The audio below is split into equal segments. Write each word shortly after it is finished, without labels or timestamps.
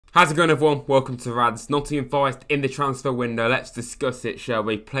How's it going, everyone? Welcome to Rads. Nottingham Forest in the transfer window. Let's discuss it, shall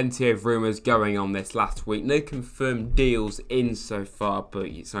we? Plenty of rumours going on this last week. No confirmed deals in so far, but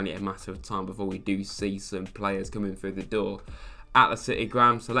it's only a matter of time before we do see some players coming through the door at the City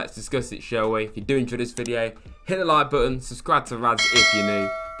Ground. So let's discuss it, shall we? If you do enjoy this video, hit the like button, subscribe to Rads if you're new.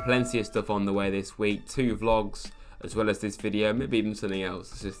 Plenty of stuff on the way this week. 2 vlogs, as well as this video, maybe even something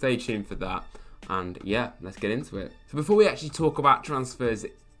else. So stay tuned for that. And yeah, let's get into it. So before we actually talk about transfers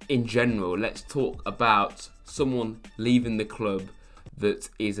in general, let's talk about someone leaving the club that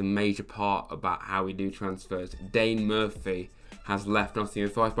is a major part about how we do transfers. Dane Murphy has left Nottingham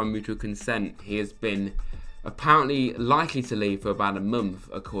Forest by mutual consent. He has been apparently likely to leave for about a month,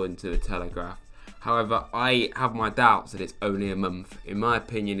 according to the Telegraph. However, I have my doubts that it's only a month. In my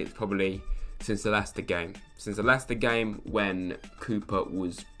opinion, it's probably since the Leicester game. Since the Leicester game, when Cooper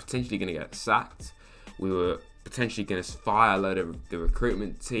was potentially going to get sacked, we were potentially going to fire a load of the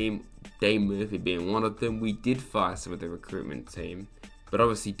recruitment team, Dane Murphy being one of them. We did fire some of the recruitment team, but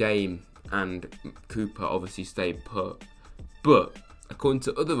obviously Dane and Cooper obviously stayed put. But according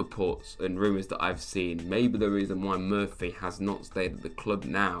to other reports and rumours that I've seen, maybe the reason why Murphy has not stayed at the club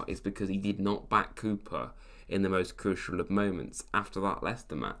now is because he did not back Cooper in the most crucial of moments after that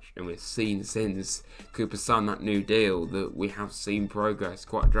Leicester match. And we've seen since Cooper signed that new deal that we have seen progress,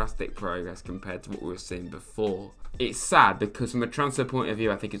 quite drastic progress compared to what we were seeing before. It's sad because from a transfer point of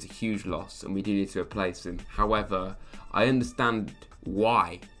view, I think it's a huge loss and we do need to replace him. However, I understand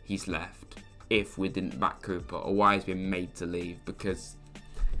why he's left if we didn't back Cooper, or why he's been made to leave, because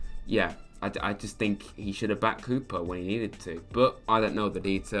yeah, I just think he should have backed Cooper when he needed to. But I don't know the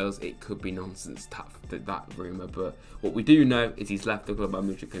details. It could be nonsense, that rumour. But what we do know is he's left the club by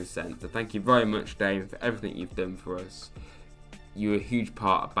mutual consent. So thank you very much, Dane, for everything you've done for us. You're a huge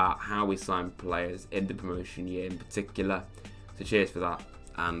part about how we sign players in the promotion year in particular. So cheers for that.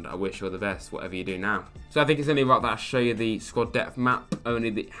 And I wish you all the best, whatever you do now. So I think it's only right that I show you the squad depth map,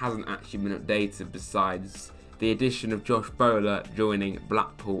 only that it hasn't actually been updated besides the addition of Josh Bowler joining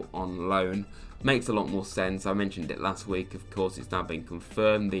Blackpool on loan. Makes a lot more sense. I mentioned it last week. Of course, it's now been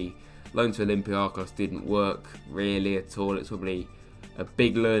confirmed. The loan to Olympiacos didn't work really at all. It's probably a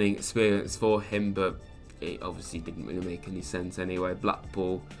big learning experience for him, but it obviously didn't really make any sense anyway.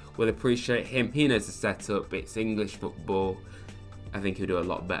 Blackpool will appreciate him. He knows the setup. It's English football. I think he'll do a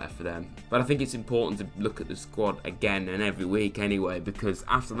lot better for them. But I think it's important to look at the squad again and every week anyway, because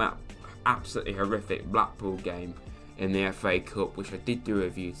after that absolutely horrific Blackpool game in the FA Cup, which I did do a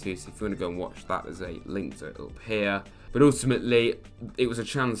review to, so if you want to go and watch that, there's a link to it up here. But ultimately, it was a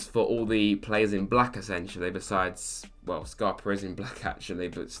chance for all the players in black, essentially, besides, well, Sarr is in black actually,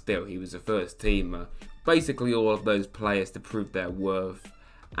 but still, he was a first teamer. Basically, all of those players to prove their worth,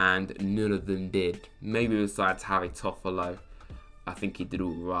 and none of them did. Maybe besides Harry Toffolo. I think he did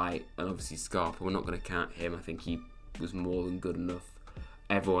all right, and obviously Sarr, we're not going to count him. I think he was more than good enough.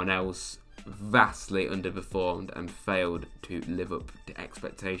 Everyone else vastly underperformed and failed to live up to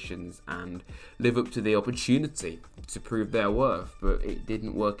expectations and live up to the opportunity to prove their worth, but it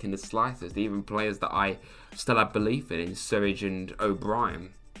didn't work in the slightest. Even players that I still had belief in Surridge and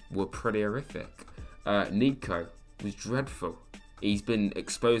O'Brien, were pretty horrific. Nico was dreadful. He's been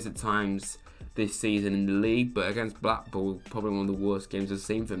exposed at times this season in the league, but against Blackpool, probably one of the worst games I've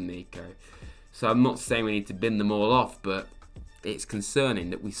seen from Nico. So I'm not saying we need to bin them all off, but it's concerning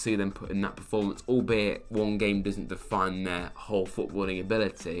that we see them put in that performance, albeit one game doesn't define their whole footballing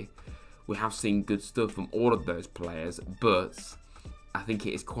ability. We have seen good stuff from all of those players, but I think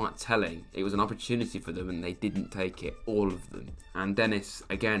it is quite telling. It was an opportunity for them and they didn't take it, all of them. And Dennis,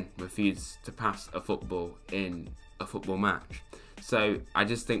 again, refused to pass a football in a football match. So I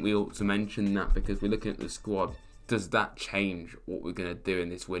just think we ought to mention that, because we're looking at the squad. Does that change what we're going to do in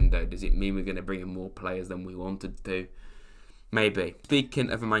this window? Does it mean we're going to bring in more players than we wanted to? Maybe.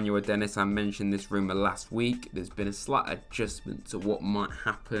 Speaking of Emmanuel Dennis, I mentioned this rumour last week. There's been a slight adjustment to what might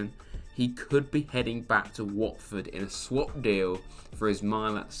happen. He could be heading back to Watford in a swap deal for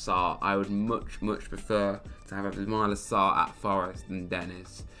Ismaila Sarr. I would much prefer to have Ismaila Sarr at Forest than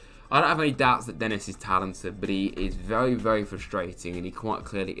Dennis. I don't have any doubts that Dennis is talented, but he is very frustrating and he quite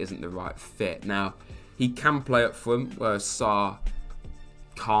clearly isn't the right fit. Now, he can play up front, whereas Sarr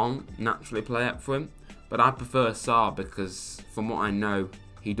can't naturally play up front. But I prefer Sarr because, from what I know,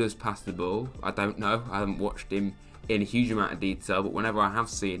 he does pass the ball. I don't know. I haven't watched him in a huge amount of detail, but whenever I have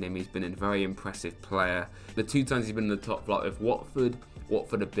seen him, he's been a very impressive player. The 2 times he's been in the top flight with Watford,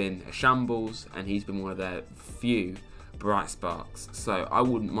 Watford have been a shambles, and he's been one of their few bright sparks. So I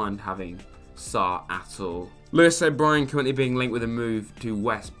wouldn't mind having Sarr at all. Lewis O'Brien currently being linked with a move to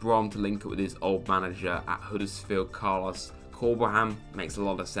West Brom to link up with his old manager at Huddersfield, Carlos Corberham makes a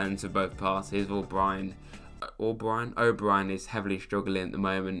lot of sense for both parties. O'Brien is heavily struggling at the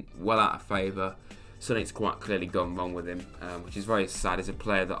moment, well out of favour. Something's quite clearly gone wrong with him, which is very sad. He's a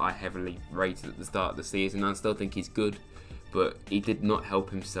player that I heavily rated at the start of the season. I still think he's good, but he did not help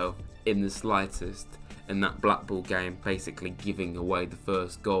himself in the slightest in that Blackpool game, basically giving away the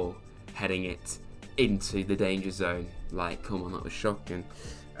first goal, heading it into the danger zone. Like, come on, that was shocking.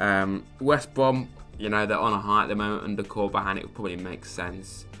 West Brom, you know, they're on a high at the moment under Corberham. It would probably make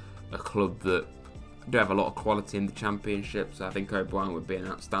sense. A club that do have a lot of quality in the Championship, so I think O'Brien would be an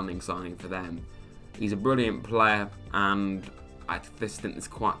outstanding signing for them. He's a brilliant player, and I just think there's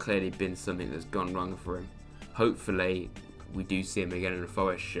quite clearly been something that's gone wrong for him. Hopefully, we do see him again in a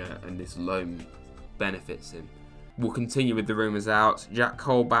Forest shirt, and this loan benefits him. We'll continue with the rumours out. Jack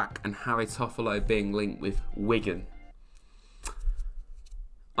Colback and Harry Toffolo being linked with Wigan.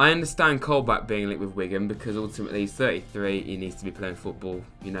 I understand Colback being linked with Wigan because ultimately he's 33, he needs to be playing football.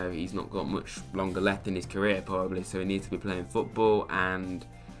 You know, he's not got much longer left in his career probably, so he needs to be playing football, and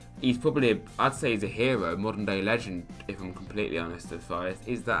he's probably, I'd say he's a hero, modern day legend, if I'm completely honest with Forest.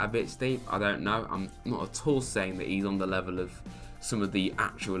 Is that a bit steep? I don't know. I'm not at all saying that he's on the level of some of the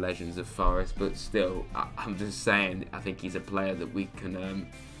actual legends of Forest, but still, I'm just saying I think he's a player that we can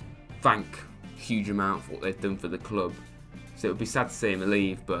thank a huge amount for what they've done for the club. So it would be sad to see him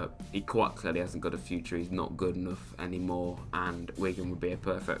leave, but he quite clearly hasn't got a future. He's not good enough anymore, and Wigan would be a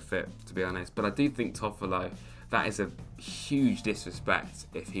perfect fit, to be honest. But I do think Toffolo, that is a huge disrespect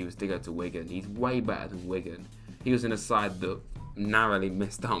if he was to go to Wigan. He's way better than Wigan. He was in a side that narrowly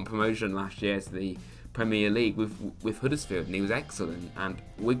missed out on promotion last year to the Premier League with Huddersfield, and he was excellent. And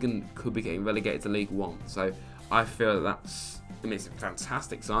Wigan could be getting relegated to League One. So I feel that's, I mean, it's a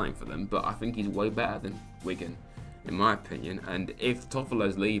fantastic signing for them, but I think he's way better than Wigan, in my opinion. And if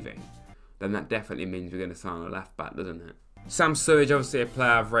Toffolo's leaving, then that definitely means we're going to sign a left back, doesn't it? Sam Surridge, obviously a player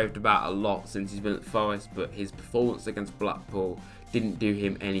I've raved about a lot since he's been at Forest, but his performance against Blackpool didn't do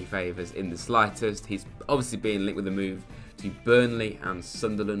him any favours in the slightest. He's obviously being linked with a move to Burnley and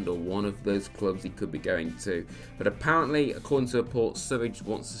Sunderland, or one of those clubs he could be going to. But apparently, according to reports, Surridge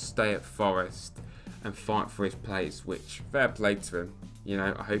wants to stay at Forest and fight for his place, which, fair play to him. You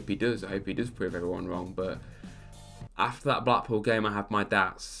know, I hope he does. I hope he does prove everyone wrong, but after that Blackpool game, I have my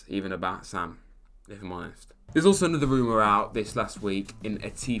doubts, even about Sam, if I'm honest. There's also another rumour out this last week in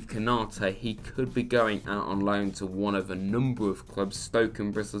Atif Kanate. He could be going out on loan to one of a number of clubs, Stoke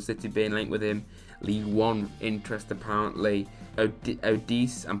and Bristol City being linked with him. League One interest apparently.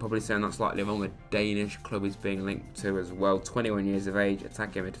 Odisse, I'm probably saying that slightly wrong, a Danish club is being linked to as well. 21 years of age,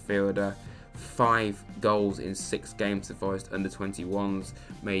 attacking midfielder. 5 goals in 6 games for Forest under 21s,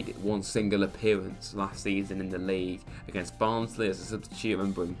 made one single appearance last season in the league against Barnsley as a substitute. I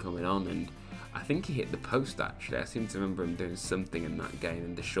remember him coming on, and I think he hit the post actually. I seem to remember him doing something in that game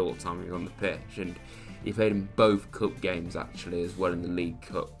in the short time he was on the pitch, and he played in both cup games actually as well in the League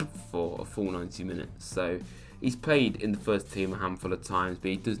Cup for a full 90 minutes. So he's played in the first team a handful of times,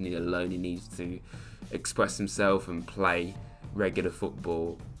 but he does need a loan. He needs to express himself and play regular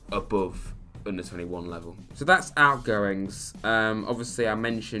football above under 21 level. So that's outgoings. Obviously I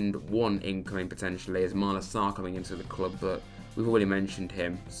mentioned one incoming potentially as Sarr coming into the club, but we've already mentioned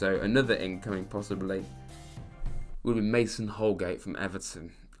him. So another incoming possibly would be Mason Holgate from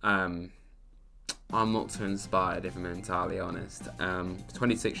Everton. I'm not too inspired, if I'm entirely honest.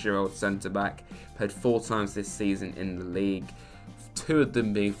 26-year-old centre-back, played 4 times this season in the league, 2 of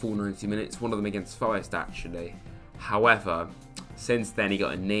them being full 90 minutes, one of them against Forest actually. However, since then he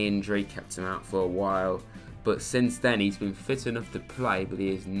got a knee injury, kept him out for a while, but since then he's been fit enough to play, but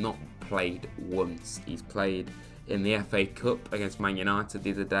he has not played once. He's played in the FA Cup against Man United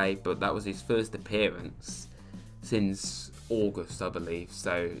the other day, but that was his first appearance since August, I believe.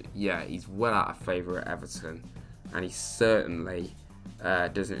 So yeah, he's well out of favour at Everton, and he certainly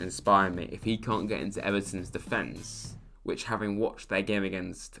doesn't inspire me. If he can't get into Everton's defence, which, having watched their game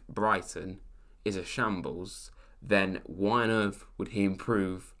against Brighton, is a shambles, then why on earth would he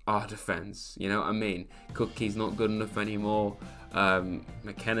improve our defence? You know what I mean? Cookie's not good enough anymore.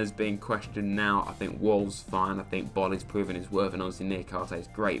 McKenna's being questioned now. I think Wall's fine. I think Bolly's proven his worth, and obviously Nick Carte's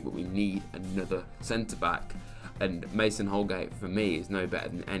great, but we need another centre-back. And Mason Holgate, for me, is no better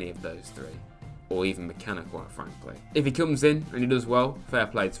than any of those 3. Or even McKenna, quite frankly. If he comes in and he does well, fair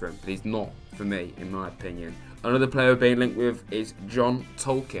play to him. But he's not for me, in my opinion. Another player being linked with is John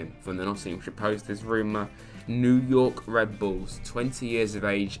Tolkien from the Nottinghamshire Post. This rumour, New York Red Bulls, 20 years of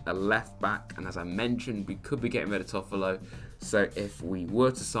age, a left back, and as I mentioned, we could be getting rid of Toffolo. So if we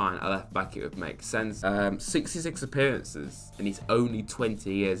were to sign a left back, it would make sense. 66 appearances, and he's only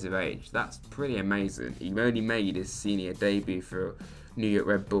 20 years of age. That's pretty amazing. He only made his senior debut for New York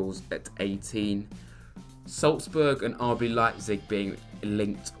Red Bulls at 18. Salzburg and RB Leipzig being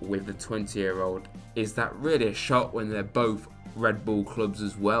linked with the 20-year-old. Is that really a shot when they're both Red Bull clubs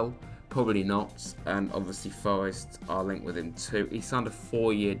as well? Probably not. And obviously Forest are linked with him too. He signed a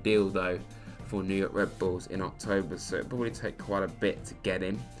 4-year deal though for New York Red Bulls in October, so it'll probably take quite a bit to get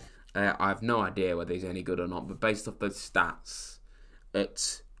him. I have no idea whether he's any good or not, but based off those stats,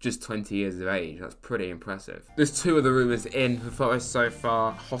 at just 20 years of age, that's pretty impressive. There's 2 other rumours in for Forest so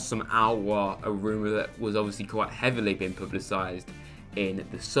far. Hossam Aouar, a rumour that was obviously quite heavily being publicised in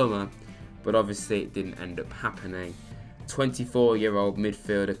the summer, but obviously it didn't end up happening. 24-year-old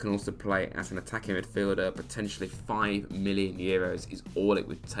midfielder can also play as an attacking midfielder. Potentially €5 million is all it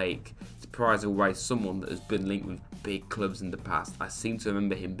would take to prize away someone that has been linked with big clubs in the past. I seem to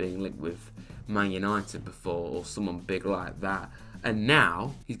remember him being linked with Man United before, or someone big like that. And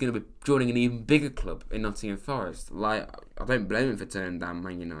now he's going to be joining an even bigger club in Nottingham Forest. Like, I don't blame him for turning down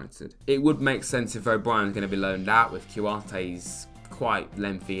Man United. It would make sense if O'Brien's going to be loaned out with Kouyate's quite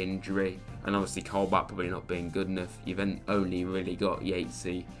lengthy injury, and obviously Colback probably not being good enough. You've then only really got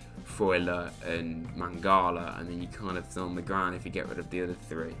Yatesy, Freuler and Mangala, and then you kind of on the ground if you get rid of the other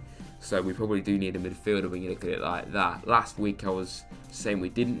 3. So we probably do need a midfielder when you look at it like that. Last week I was saying we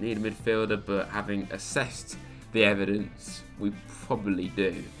didn't need a midfielder, but having assessed the evidence, we probably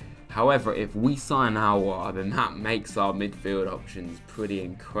do. However, if we sign Aouar, then that makes our midfield options pretty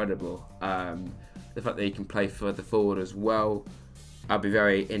incredible. The fact that he can play further forward as well, I'll be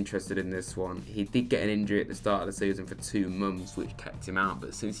very interested in this one. He did get an injury at the start of the season for 2 months, which kept him out,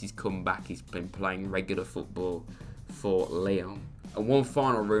 but since he's come back, he's been playing regular football for Lyon. And one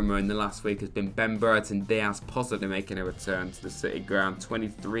final rumour in the last week has been Ben Brereton Diaz possibly making a return to the City ground.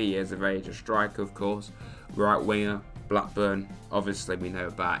 23 years of age, a striker of course, right winger, Blackburn. Obviously we know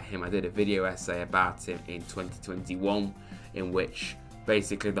about him. I did a video essay about him in 2021 in which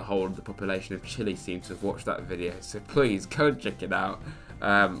basically the whole of the population of Chile seems to have watched that video, so please go and check it out.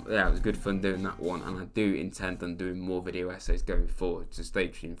 Yeah, it was good fun doing that one, and I do intend on doing more video essays going forward, so stay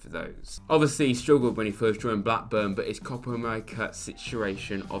tuned for those. Obviously he struggled when he first joined Blackburn, but his Copa America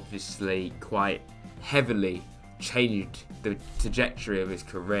situation obviously quite heavily changed the trajectory of his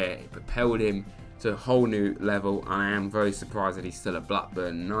career. It propelled him to a whole new level, and I am very surprised that he's still at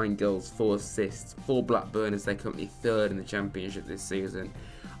Blackburn. 9 goals, 4 assists for Blackburn as they're currently 3rd in the Championship this season.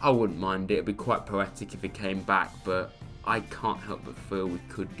 I wouldn't mind it. It'd be quite poetic if he came back, but I can't help but feel we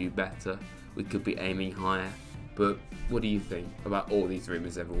could do better. We could be aiming higher. But what do you think about all these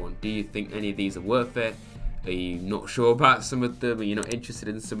rumours, everyone? Do you think any of these are worth it? Are you not sure about some of them? Are you not interested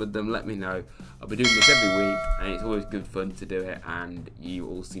in some of them? Let me know. I'll be doing this every week, and it's always good fun to do it, and you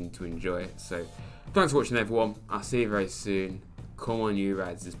all seem to enjoy it. So thanks for watching, everyone. I'll see you very soon. Come on, you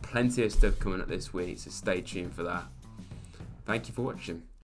Rads. There's plenty of stuff coming up this week, so stay tuned for that. Thank you for watching.